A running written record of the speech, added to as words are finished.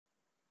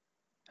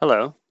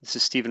Hello, this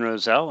is Stephen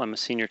Roselle. I'm a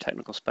senior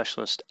technical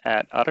specialist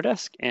at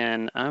Autodesk,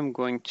 and I'm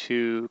going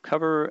to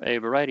cover a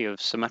variety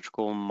of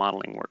symmetrical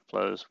modeling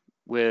workflows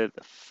with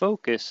a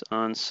focus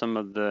on some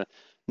of the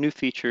new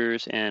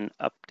features and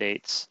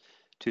updates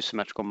to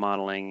symmetrical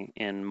modeling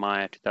in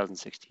Maya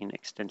 2016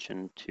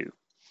 Extension 2.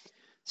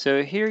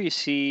 So here you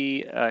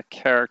see a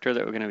character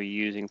that we're going to be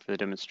using for the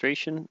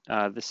demonstration.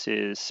 This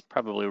is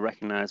probably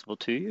recognizable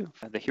to you,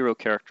 the hero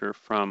character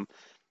from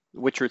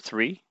Witcher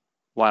 3,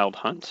 Wild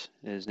Hunt.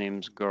 His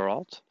name's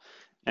Geralt.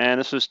 And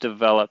this was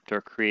developed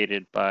or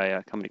created by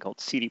a company called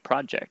CD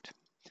Projekt.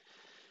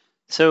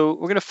 So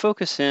we're going to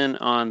focus in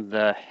on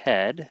the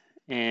head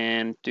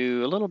and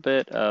do a little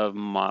bit of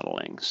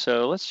modeling.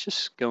 So let's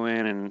just go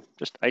in and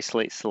just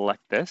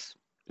select this,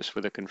 just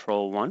with a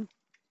control 1.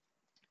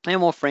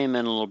 And we'll frame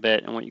in a little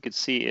bit, and what you can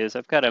see is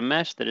I've got a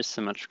mesh that is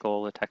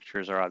symmetrical. The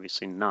textures are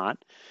obviously not.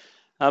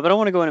 But I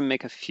want to go in and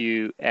make a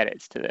few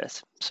edits to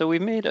this. So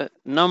we've made a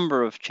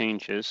number of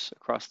changes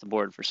across the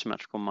board for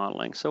symmetrical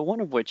modeling. So one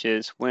of which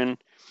is when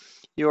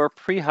you're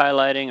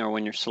pre-highlighting or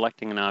when you're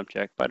selecting an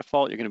object, by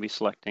default, you're going to be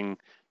selecting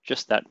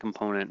just that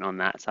component on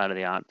that side of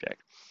the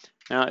object.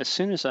 Now, as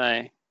soon as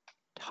I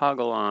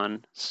toggle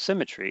on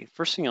symmetry,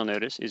 first thing you'll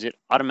notice is it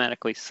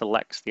automatically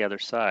selects the other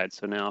side.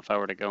 So now if I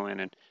were to go in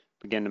and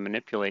begin to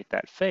manipulate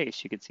that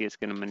face, you can see it's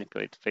going to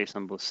manipulate the face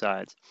on both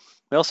sides.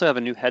 We also have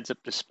a new heads-up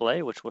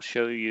display, which will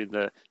show you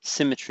the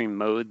symmetry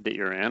mode that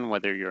you're in,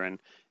 whether you're in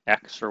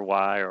X or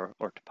Y or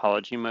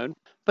topology mode.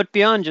 But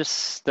beyond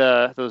just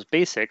those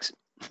basics,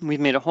 we've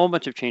made a whole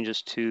bunch of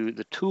changes to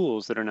the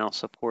tools that are now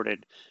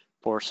supported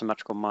for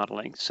symmetrical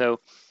modeling.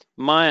 So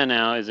Maya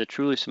now is a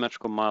truly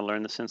symmetrical modeler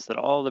in the sense that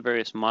all the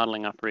various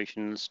modeling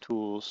operations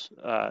tools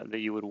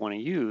that you would want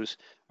to use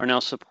are now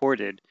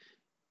supported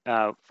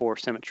for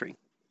symmetry.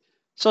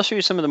 So I'll show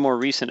you some of the more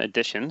recent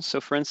additions. So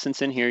for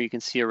instance, in here, you can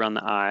see around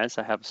the eyes,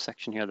 I have a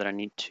section here that I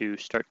need to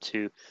start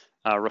to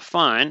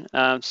refine.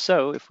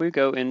 So if we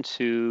go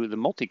into the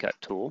multi-cut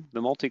tool,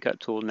 the multi-cut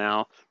tool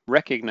now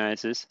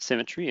recognizes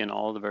symmetry in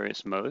all the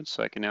various modes.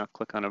 So I can now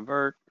click on a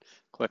vert,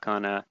 click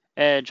on a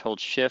edge, hold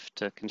shift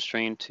to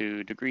constrain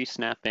to degree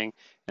snapping,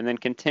 and then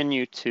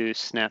continue to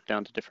snap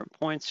down to different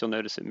points. You'll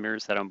notice it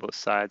mirrors that on both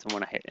sides, and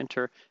when I hit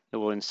enter, it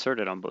will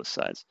insert it on both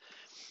sides.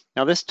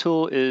 Now this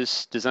tool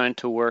is designed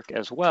to work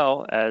as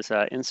well as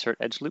insert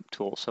edge loop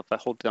tool. So if I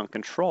hold down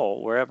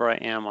control, wherever I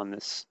am on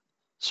this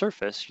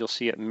surface, you'll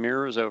see it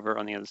mirrors over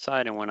on the other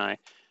side, and when I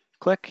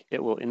click,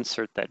 it will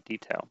insert that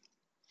detail.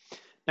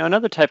 Now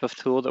another type of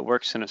tool that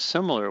works in a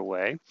similar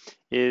way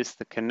is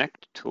the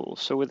connect tool.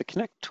 So with the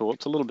connect tool,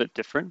 it's a little bit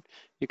different.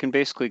 You can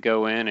basically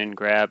go in and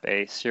grab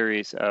a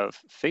series of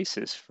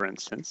faces, for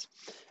instance.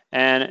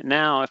 And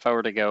now if I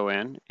were to go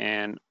in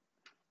and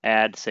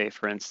add, say,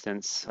 for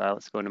instance,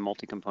 let's go into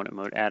multi-component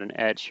mode, add an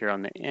edge here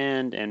on the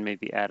end and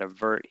maybe add a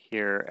vert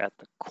here at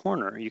the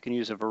corner. You can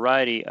use a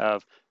variety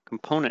of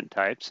component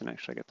types, and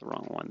actually I got the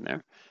wrong one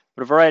there,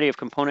 but a variety of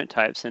component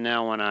types. And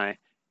now when I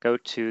go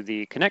to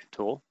the connect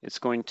tool, it's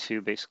going to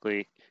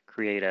basically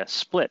create a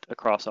split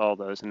across all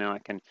those. And now I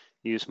can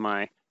use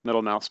my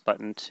middle mouse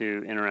button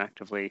to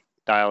interactively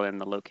dial in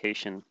the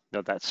location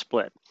of that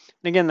split.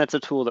 And again, that's a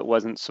tool that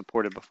wasn't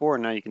supported before.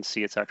 And now you can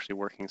see it's actually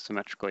working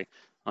symmetrically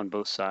on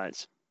both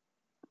sides.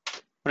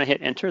 When I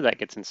hit enter, that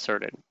gets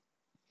inserted.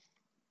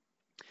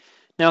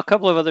 Now, a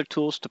couple of other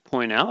tools to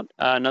point out.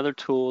 Another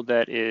tool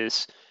that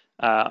is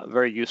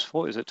very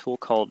useful is a tool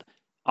called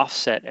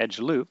Offset Edge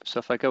Loop. So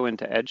if I go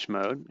into edge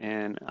mode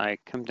and I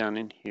come down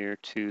in here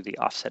to the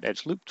Offset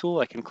Edge Loop tool,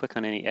 I can click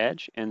on any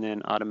edge and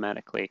then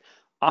automatically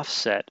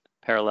offset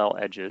parallel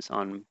edges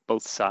on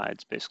both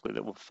sides, basically,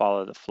 that will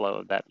follow the flow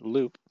of that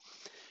loop.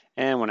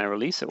 And when I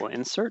release, it will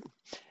insert.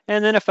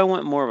 And then if I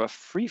want more of a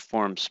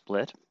free-form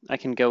split, I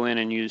can go in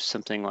and use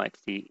something like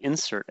the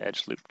Insert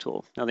Edge Loop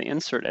tool. Now, the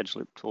Insert Edge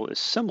Loop tool is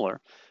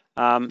similar.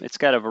 It's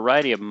got a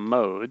variety of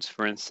modes.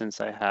 For instance,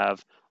 I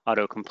have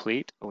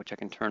autocomplete, which I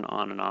can turn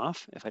on and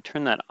off. If I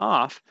turn that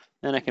off,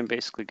 then I can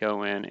basically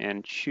go in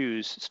and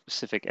choose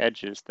specific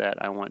edges that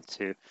I want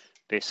to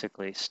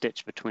basically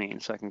stitch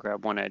between. So I can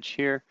grab one edge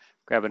here,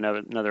 grab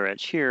another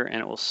edge here, and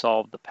it will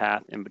solve the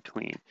path in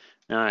between.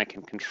 Now I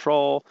can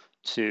control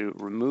to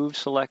remove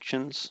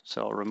selections.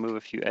 So I'll remove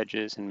a few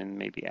edges and then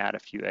maybe add a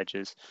few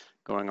edges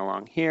going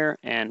along here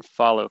and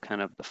follow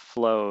kind of the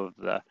flow of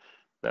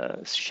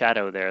the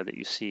shadow there that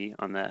you see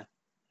on the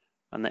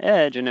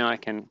edge. And now I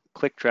can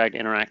click, drag,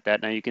 interact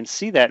that. Now you can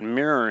see that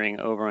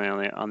mirroring over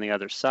on the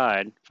other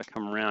side. If I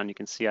come around, you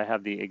can see I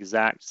have the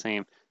exact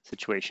same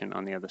situation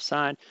on the other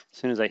side. As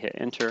soon as I hit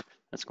enter,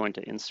 that's going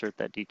to insert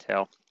that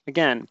detail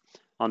again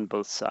on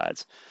both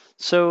sides.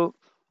 So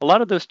a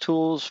lot of those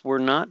tools were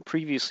not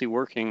previously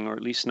working, or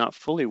at least not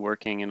fully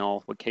working in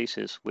all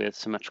cases with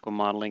symmetrical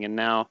modeling, and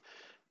now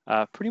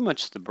pretty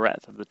much the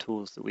breadth of the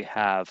tools that we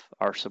have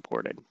are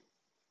supported.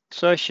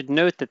 So I should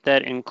note that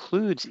that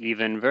includes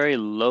even very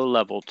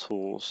low-level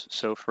tools.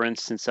 So for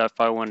instance, if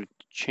I wanted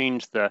to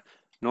change the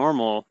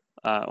normal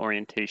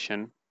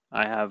orientation,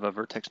 I have a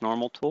vertex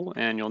normal tool,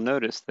 and you'll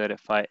notice that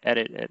if I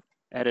edit it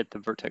edit the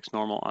vertex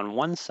normal on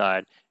one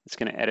side, it's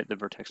going to edit the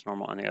vertex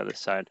normal on the other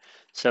side.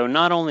 So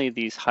not only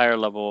these higher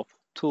level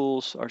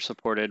tools are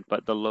supported,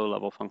 but the low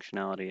level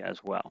functionality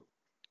as well.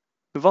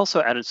 We've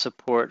also added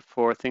support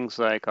for things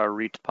like our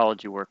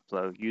retopology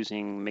workflow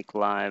using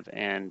MakeLive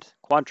and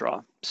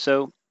QuadDraw.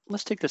 So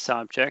let's take this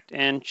object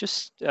and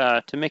just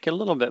to make it a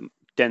little bit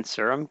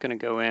denser, I'm going to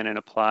go in and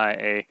apply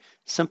a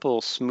simple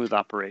smooth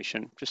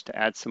operation just to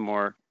add some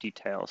more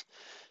details.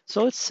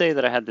 So let's say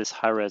that I had this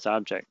high-res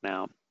object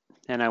now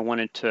and I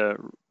wanted to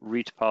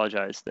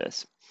retopologize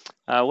this.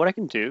 What I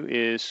can do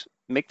is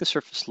make the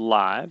surface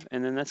live,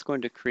 and then that's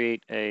going to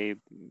create a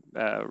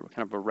kind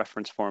of a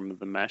reference form of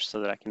the mesh so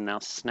that I can now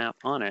snap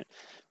on it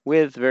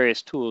with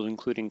various tools,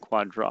 including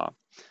QuadDraw.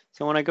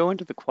 So when I go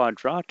into the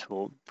QuadDraw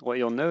tool, what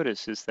you'll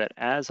notice is that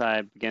as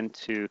I begin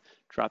to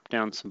drop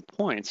down some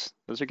points,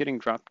 those are getting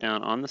dropped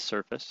down on the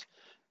surface.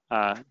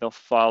 They'll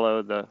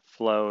follow the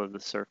flow of the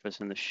surface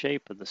and the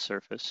shape of the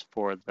surface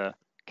for the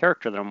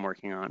character that I'm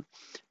working on.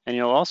 And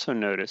you'll also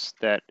notice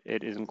that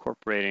it is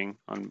incorporating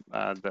on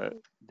the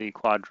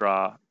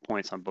QuadDraw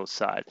points on both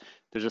sides.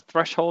 There's a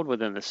threshold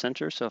within the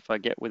center, so if I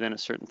get within a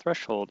certain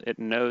threshold, it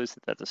knows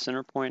that that's a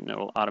center point and it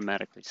will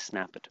automatically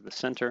snap it to the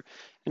center.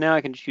 And now I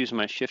can just use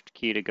my shift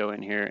key to go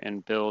in here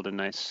and build a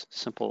nice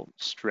simple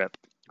strip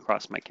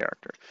across my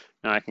character.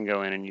 Now I can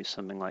go in and use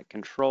something like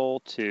control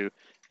to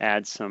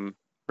add some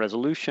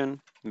resolution,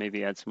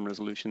 maybe add some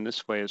resolution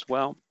this way as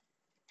well.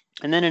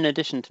 And then in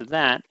addition to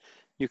that,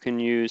 you can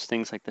use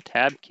things like the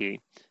tab key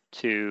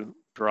to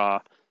draw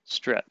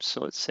strips.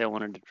 So let's say I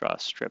wanted to draw a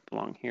strip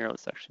along here.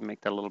 Let's actually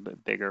make that a little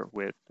bit bigger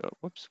with,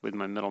 with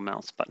my middle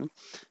mouse button.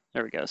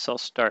 There we go. So I'll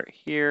start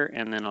here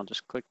and then I'll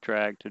just click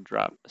drag to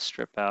drop a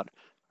strip out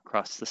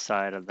across the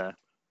side of the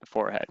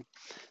forehead.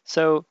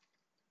 So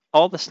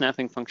all the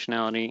snapping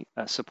functionality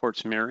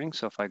supports mirroring.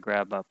 So if I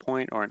grab a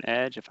point or an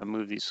edge, if I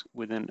move these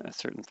within a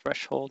certain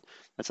threshold,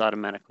 that's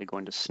automatically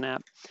going to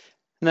snap.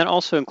 And that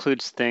also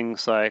includes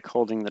things like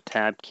holding the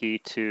tab key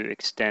to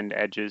extend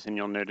edges. And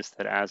you'll notice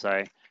that as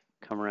I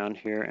come around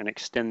here and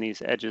extend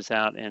these edges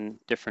out in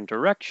different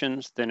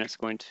directions, then it's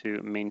going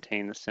to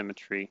maintain the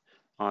symmetry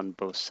on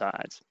both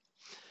sides.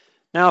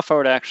 Now, if I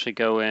were to actually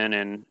go in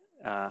and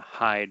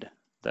hide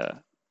the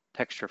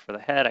texture for the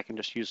head, I can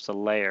just use the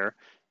layer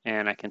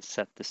and I can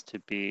set this to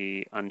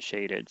be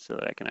unshaded so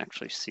that I can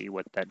actually see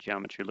what that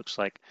geometry looks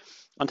like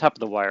on top of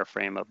the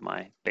wireframe of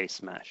my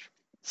base mesh.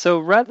 So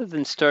rather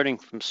than starting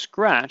from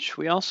scratch,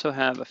 we also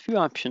have a few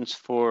options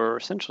for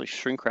essentially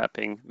shrink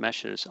wrapping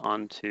meshes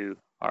onto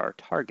our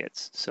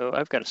targets. So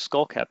I've got a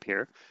skull cap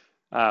here,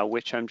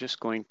 which I'm just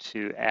going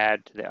to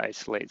add to the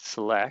isolate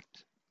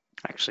select.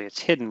 Actually, it's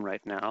hidden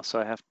right now, so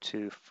I have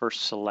to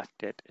first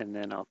select it, and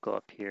then I'll go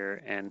up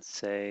here and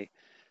say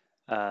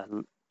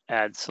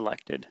add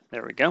selected.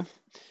 There we go.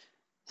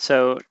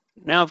 So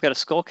now I've got a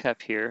skull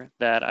cap here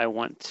that I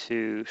want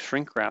to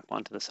shrink wrap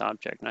onto this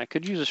object. Now I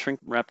could use a shrink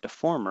wrap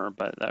deformer,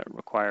 but that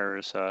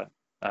requires a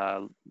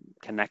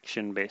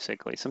connection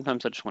basically.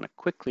 Sometimes I just want to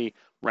quickly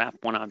wrap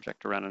one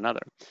object around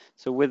another.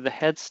 So with the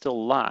head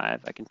still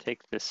live, I can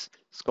take this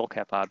skull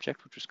cap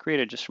object, which was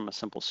created just from a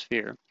simple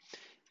sphere,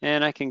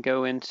 and I can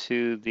go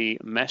into the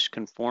Mesh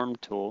Conform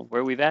tool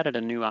where we've added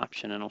a new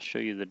option, and I'll show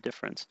you the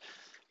difference.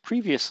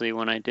 Previously,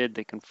 when I did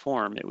the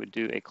conform, it would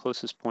do a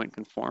closest point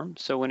conform.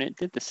 So when it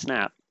did the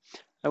snap,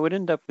 I would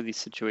end up with these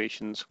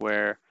situations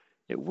where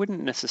it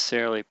wouldn't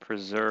necessarily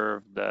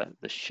preserve the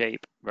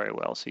shape very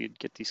well. So you'd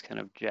get these kind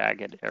of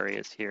jagged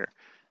areas here.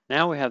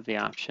 Now we have the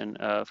option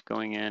of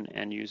going in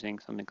and using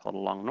something called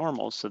along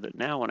normals so that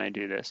now when I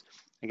do this,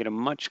 I get a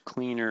much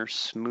cleaner,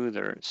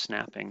 smoother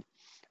snapping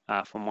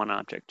from one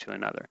object to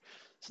another.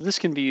 So this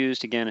can be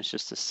used, again, as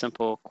just a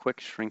simple,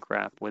 quick shrink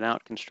wrap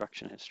without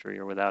construction history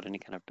or without any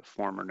kind of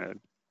deformer node.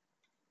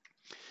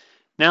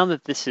 Now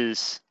that this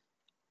is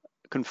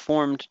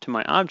conformed to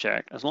my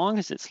object, as long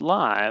as it's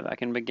live, I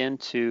can begin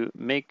to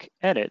make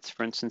edits.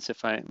 For instance,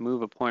 if I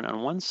move a point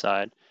on one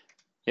side,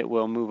 it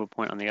will move a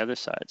point on the other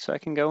side. So I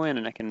can go in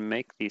and I can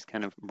make these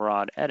kind of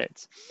broad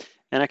edits.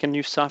 And I can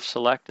use soft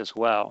select as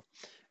well.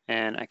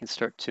 And I can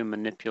start to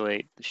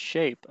manipulate the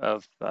shape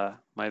of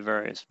my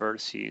various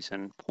vertices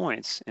and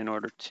points in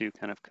order to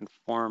kind of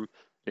conform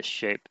this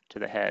shape to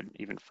the head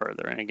even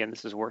further. And again,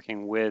 this is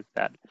working with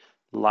that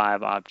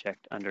live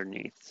object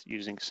underneath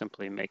using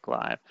simply make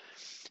live.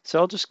 So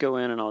I'll just go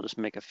in and I'll just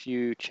make a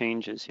few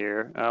changes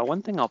here.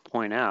 One thing I'll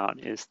point out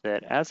is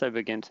that as I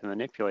begin to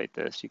manipulate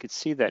this, you can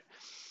see that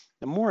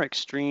the more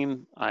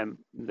extreme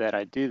that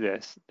I do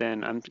this,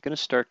 then I'm going to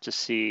start to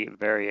see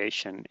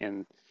variation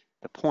in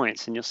the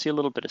points, and you'll see a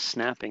little bit of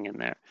snapping in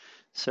there.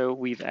 So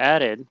we've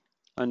added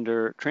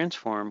under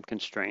transform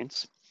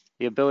constraints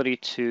the ability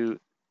to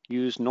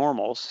use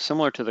normals.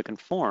 Similar to the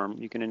conform,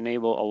 you can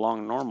enable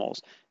along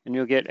normals and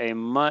you'll get a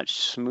much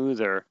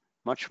smoother,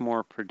 much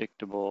more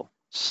predictable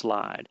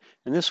slide.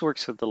 And this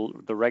works with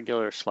the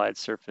regular slide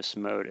surface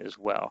mode as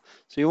well.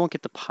 So you won't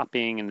get the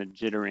popping and the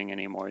jittering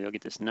anymore. You'll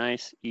get this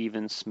nice,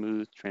 even,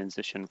 smooth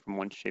transition from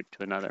one shape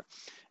to another.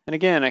 And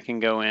again, I can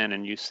go in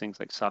and use things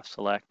like soft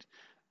select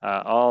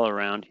all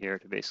around here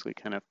to basically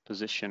kind of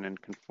position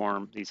and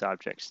conform these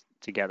objects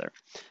together.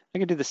 I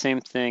can do the same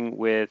thing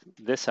with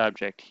this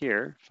object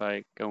here. If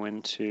I go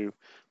into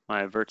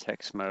my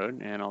vertex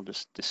mode, and I'll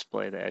just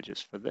display the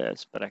edges for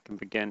this, but I can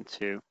begin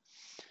to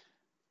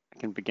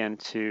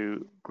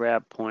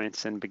grab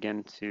points and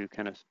begin to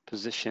kind of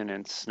position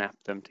and snap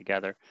them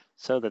together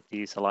so that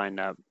these align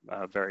up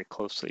very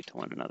closely to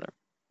one another.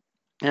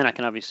 And I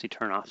can obviously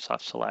turn off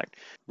soft select.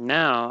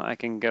 Now I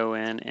can go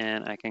in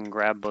and I can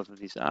grab both of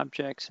these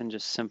objects and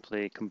just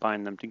simply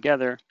combine them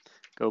together,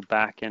 go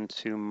back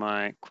into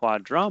my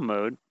quad draw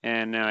mode,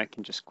 and now I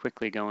can just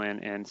quickly go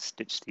in and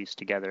stitch these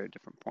together at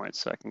different points.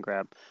 So I can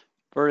grab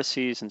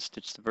vertices and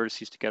stitch the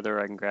vertices together.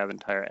 I can grab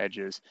entire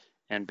edges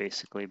and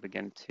basically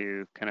begin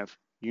to kind of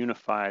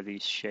unify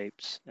these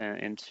shapes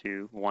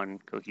into one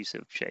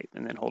cohesive shape,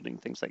 and then holding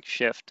things like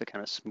shift to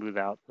kind of smooth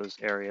out those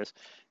areas.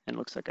 And it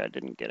looks like I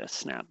didn't get a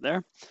snap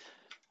there.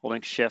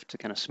 Holding shift to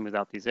kind of smooth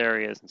out these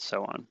areas and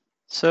so on.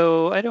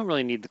 So I don't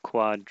really need the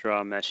quad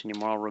draw mesh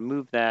anymore. I'll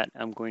remove that.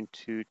 I'm going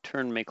to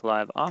turn make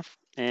live off,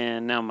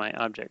 and now my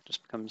object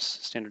just becomes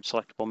standard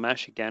selectable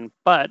mesh again,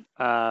 but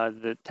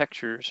the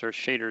textures or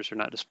shaders are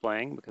not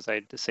displaying because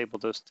I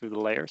disabled those through the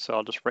layer. So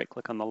I'll just right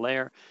click on the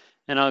layer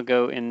and I'll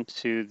go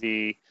into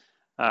the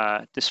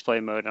display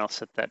mode and I'll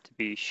set that to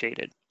be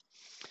shaded.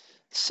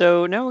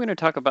 So now we're going to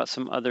talk about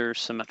some other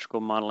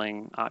symmetrical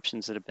modeling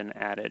options that have been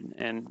added.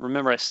 And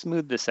remember, I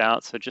smoothed this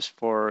out, so just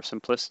for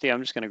simplicity, I'm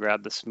just going to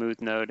grab the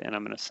smooth node and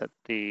I'm going to set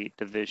the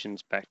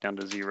divisions back down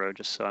to 0,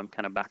 just so I'm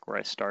kind of back where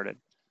I started.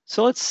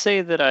 So let's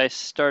say that I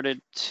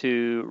started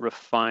to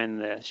refine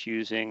this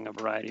using a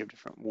variety of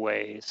different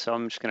ways. So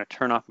I'm just going to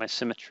turn off my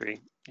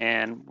symmetry,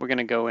 and we're going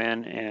to go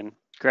in and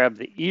grab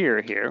the ear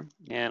here,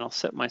 and I'll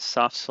set my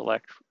soft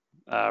select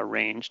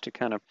range to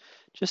kind of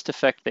just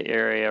affect the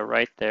area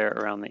right there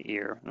around the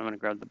ear. I'm going to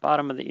grab the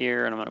bottom of the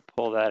ear and I'm going to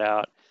pull that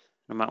out.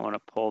 I might want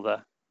to pull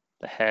the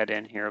head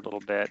in here a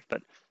little bit,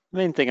 but the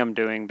main thing I'm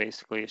doing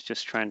basically is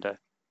just trying to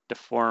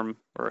deform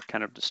or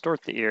kind of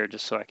distort the ear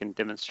just so I can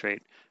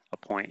demonstrate a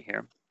point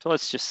here. So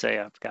let's just say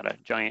I've got a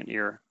giant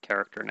ear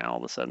character now all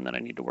of a sudden that I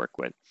need to work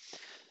with.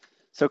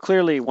 So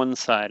clearly one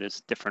side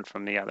is different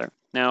from the other.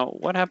 Now,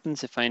 what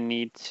happens if I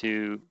need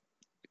to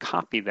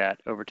copy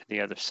that over to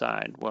the other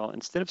side? Well,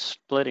 instead of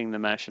splitting the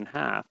mesh in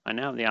half, I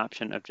now have the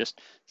option of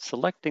just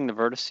selecting the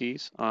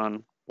vertices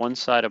on one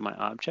side of my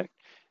object,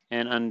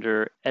 and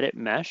under Edit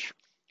Mesh,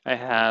 I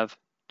have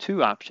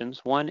two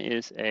options. One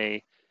is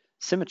a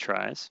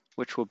Symmetrize,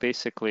 which will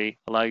basically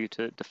allow you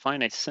to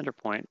define a center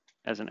point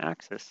as an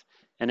axis,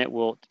 and it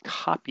will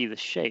copy the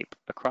shape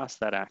across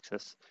that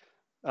axis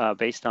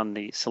based on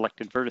the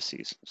selected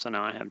vertices. So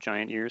now I have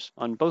giant ears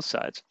on both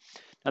sides.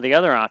 Now the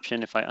other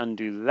option, if I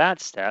undo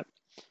that step,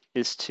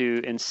 is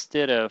to,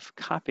 instead of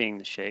copying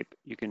the shape,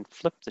 you can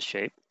flip the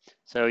shape.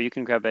 So you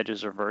can grab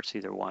edges or verts,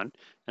 either one,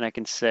 and I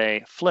can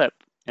say flip,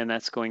 and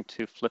that's going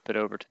to flip it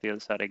over to the other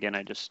side. Again,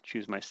 I just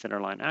choose my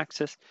centerline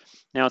axis.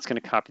 Now it's going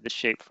to copy the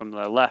shape from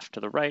the left to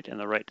the right and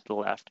the right to the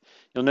left.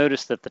 You'll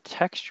notice that the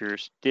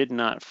textures did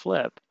not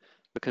flip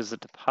because the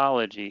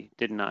topology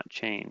did not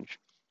change.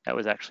 That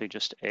was actually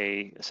just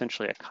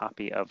essentially a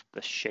copy of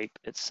the shape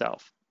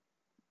itself.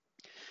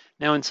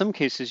 Now, in some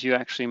cases, you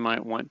actually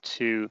might want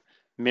to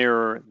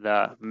mirror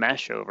the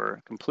mesh over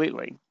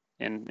completely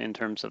in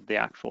terms of the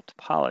actual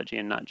topology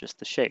and not just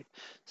the shape.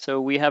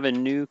 So we have a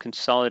new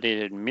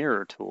consolidated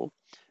mirror tool,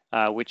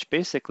 which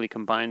basically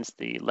combines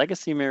the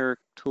legacy mirror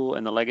tool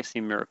and the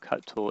legacy mirror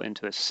cut tool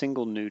into a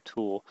single new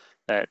tool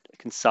that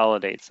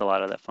consolidates a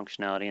lot of that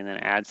functionality and then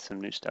adds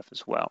some new stuff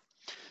as well.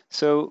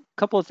 So a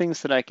couple of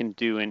things that I can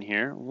do in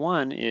here.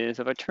 One is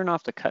if I turn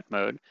off the cut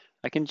mode,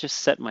 I can just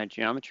set my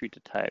geometry to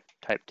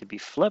type to be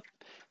flip.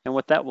 And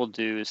what that will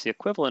do is the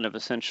equivalent of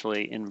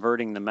essentially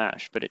inverting the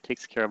mesh, but it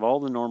takes care of all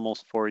the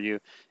normals for you.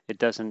 It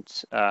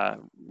doesn't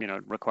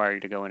require you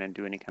to go in and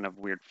do any kind of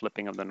weird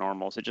flipping of the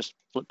normals. It just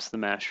flips the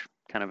mesh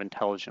kind of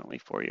intelligently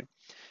for you.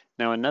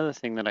 Now, another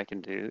thing that I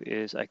can do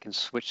is I can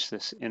switch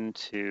this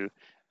into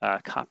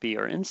copy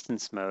or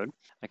instance mode.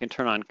 I can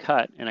turn on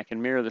cut and I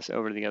can mirror this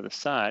over to the other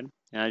side.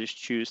 And I just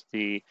choose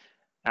the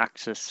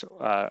axis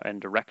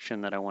and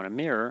direction that I want to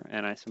mirror,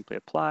 and I simply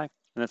apply,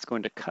 and that's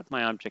going to cut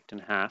my object in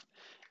half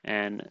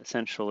and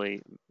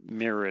essentially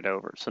mirror it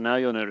over. So now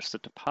you'll notice the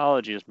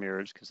topology is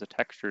mirrored because the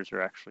textures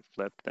are actually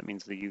flipped. That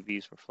means the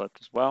UVs were flipped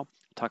as well.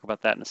 I'll talk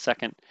about that in a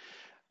second.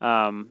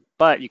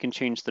 But you can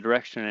change the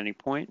direction at any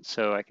point.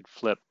 So I could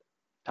flip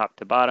top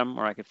to bottom,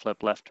 or I could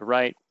flip left to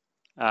right.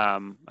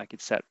 I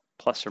could set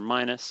plus or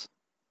minus.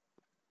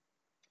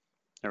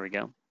 There we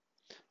go.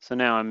 So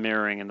now I'm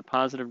mirroring in the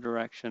positive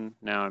direction.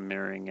 Now I'm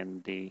mirroring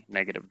in the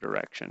negative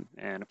direction.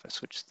 And if I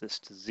switch this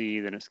to Z,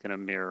 then it's going to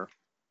mirror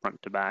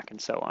front to back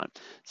and so on.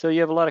 So you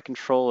have a lot of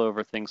control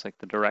over things like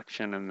the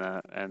direction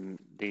and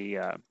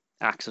the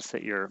axis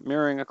that you're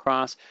mirroring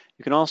across.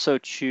 You can also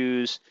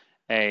choose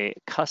a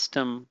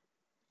custom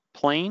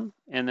plane,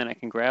 and then I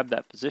can grab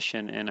that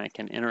position and I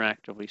can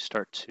interactively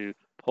start to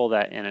pull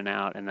that in and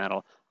out, and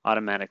that'll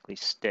automatically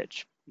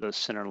stitch those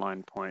center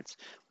line points.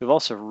 We've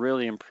also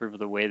really improved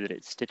the way that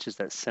it stitches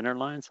that center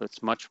line, so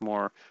it's much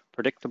more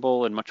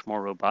predictable and much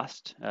more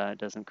robust. It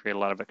doesn't create a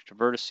lot of extra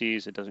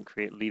vertices. It doesn't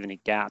leave any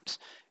gaps.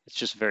 It's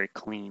just very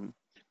clean.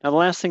 Now, the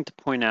last thing to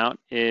point out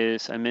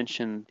is I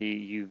mentioned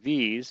the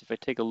UVs. If I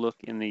take a look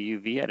in the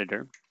UV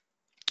editor,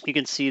 you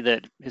can see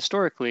that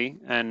historically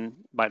and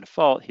by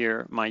default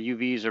here, my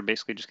UVs are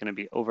basically just going to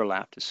be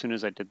overlapped as soon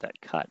as I did that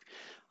cut.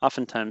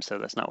 Oftentimes, though,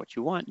 that's not what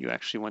you want. You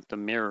actually want the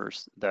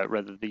mirrors,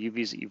 rather the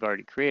UVs that you've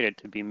already created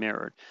to be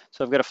mirrored.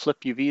 So I've got a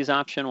flip UVs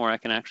option where I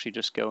can actually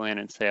just go in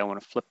and say I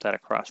want to flip that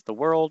across the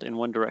world in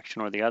one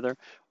direction or the other,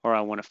 or I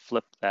want to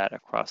flip that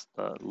across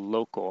the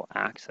local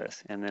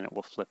axis, and then it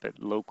will flip it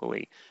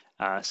locally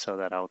so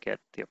that I'll get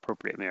the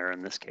appropriate mirror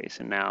in this case.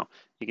 And now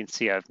you can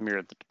see I've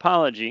mirrored the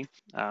topology.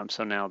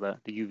 So now the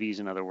UVs,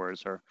 in other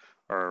words,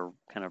 are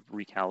kind of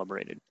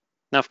recalibrated.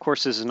 Now, of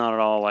course, this is not at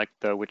all like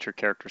the Witcher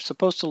character is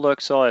supposed to look,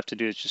 so all I have to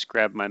do is just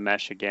grab my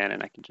mesh again,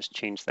 and I can just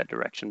change that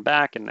direction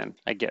back, and then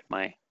I get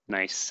my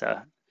nice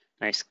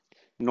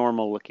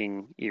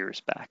normal-looking ears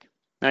back.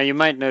 Now, you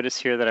might notice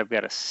here that I've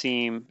got a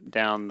seam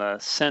down the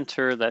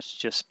center. That's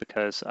just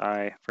because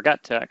I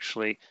forgot to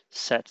actually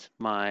set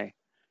my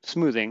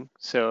smoothing.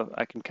 So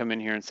I can come in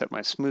here and set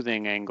my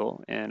smoothing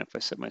angle, and if I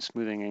set my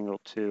smoothing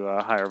angle to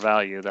a higher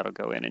value, that'll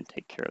go in and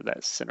take care of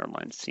that center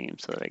line seam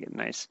so that I get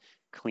nice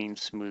clean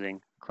smoothing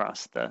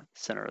across the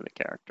center of the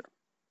character.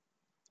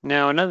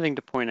 Now, another thing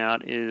to point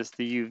out is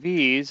the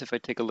UVs, if I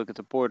take a look at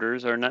the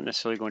borders, are not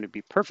necessarily going to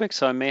be perfect,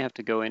 so I may have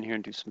to go in here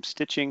and do some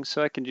stitching.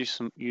 So I can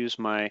use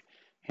my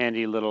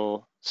handy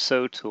little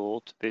sew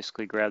tool to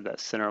basically grab that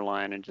center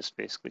line and just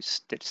basically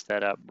stitch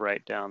that up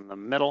right down the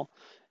middle.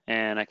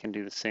 And I can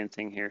do the same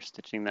thing here,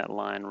 stitching that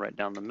line right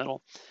down the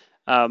middle.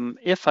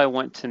 If I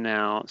want to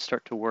now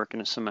start to work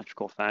in a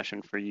symmetrical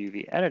fashion for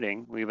UV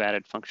editing, we've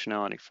added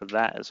functionality for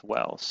that as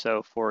well.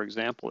 So for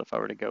example, if I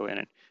were to go in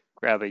and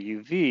grab a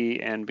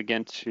UV and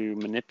begin to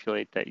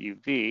manipulate that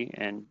UV,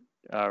 and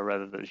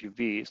rather those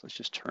UVs, let's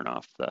just turn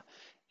off the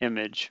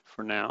image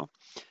for now.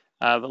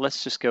 But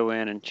let's just go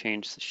in and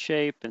change the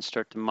shape and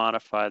start to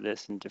modify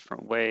this in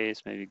different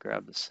ways. Maybe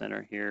grab the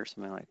center here,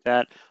 something like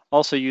that.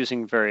 Also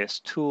using various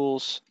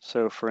tools.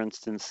 So for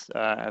instance,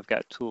 I've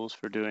got tools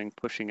for doing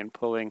pushing and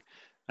pulling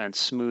and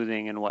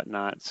smoothing and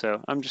whatnot.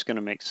 So I'm just going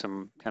to make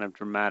some kind of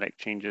dramatic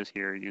changes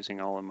here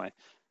using all of my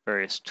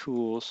various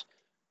tools.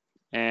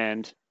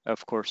 And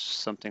of course,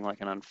 something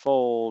like an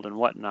unfold and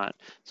whatnot.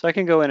 So I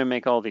can go in and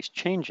make all these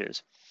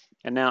changes.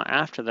 And now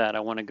after that, I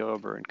want to go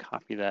over and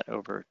copy that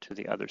over to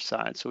the other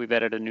side. So we've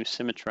added a new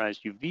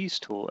symmetrized UVs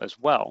tool as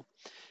well.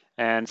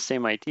 And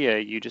same idea,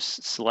 you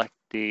just select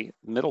the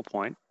middle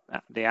point,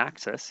 the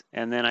axis,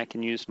 and then I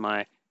can use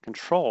my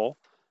control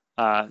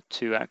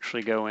to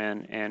actually go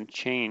in and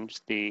change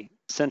the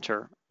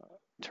center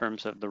in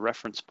terms of the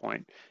reference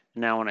point.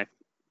 Now when I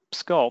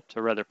sculpt,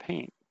 or rather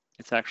paint,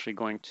 it's actually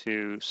going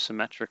to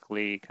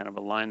symmetrically kind of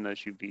align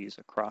those UVs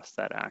across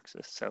that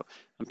axis. So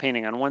I'm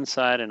painting on one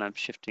side and I'm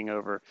shifting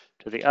over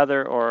to the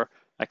other, or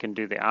I can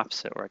do the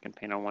opposite where I can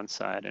paint on one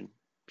side and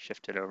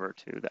shift it over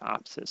to the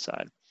opposite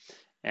side.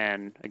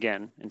 And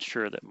again,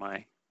 ensure that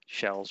my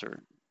shells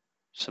are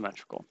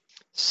symmetrical.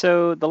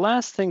 So the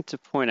last thing to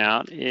point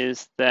out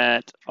is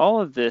that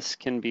all of this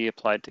can be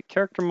applied to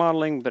character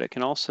modeling, but it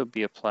can also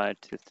be applied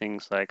to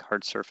things like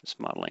hard surface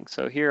modeling.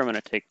 So here I'm going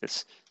to take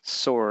this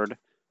sword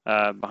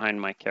behind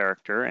my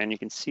character, and you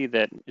can see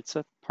that it's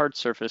a hard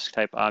surface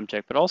type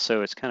object, but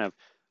also it's kind of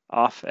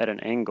off at an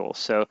angle.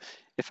 So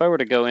if I were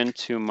to go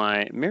into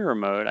my mirror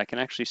mode, I can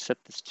actually set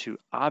this to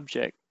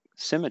object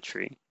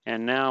symmetry.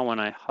 And now when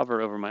I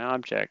hover over my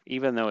object,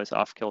 even though it's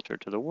off kilter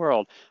to the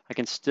world, I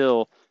can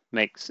still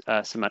make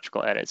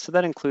symmetrical edits. So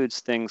that includes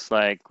things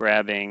like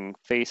grabbing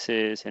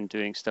faces and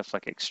doing stuff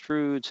like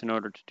extrudes in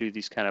order to do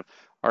these kind of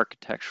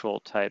architectural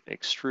type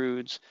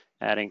extrudes,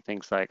 adding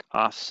things like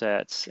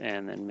offsets,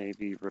 and then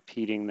maybe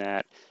repeating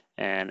that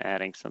and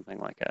adding something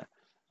like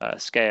a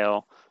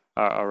scale,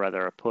 or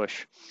rather a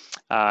push,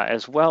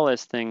 as well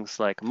as things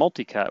like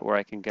multi-cut, where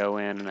I can go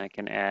in and I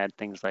can add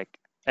things like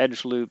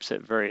edge loops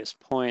at various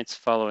points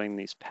following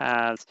these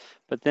paths.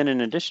 But then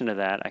in addition to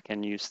that, I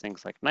can use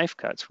things like knife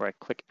cuts, where I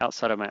click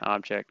outside of my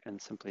object and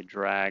simply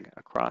drag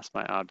across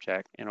my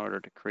object in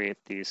order to create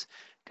these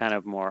kind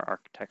of more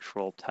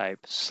architectural type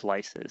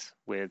slices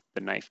with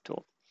the knife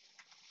tool.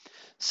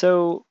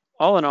 So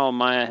all in all,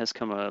 Maya has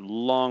come a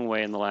long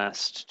way in the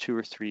last 2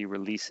 or 3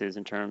 releases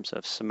in terms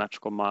of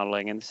symmetrical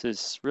modeling, and this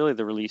is really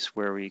the release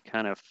where we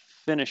kind of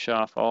finish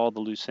off all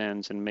the loose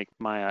ends and make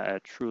Maya a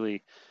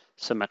truly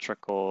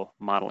symmetrical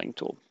modeling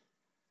tool.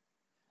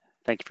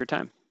 Thank you for your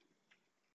time.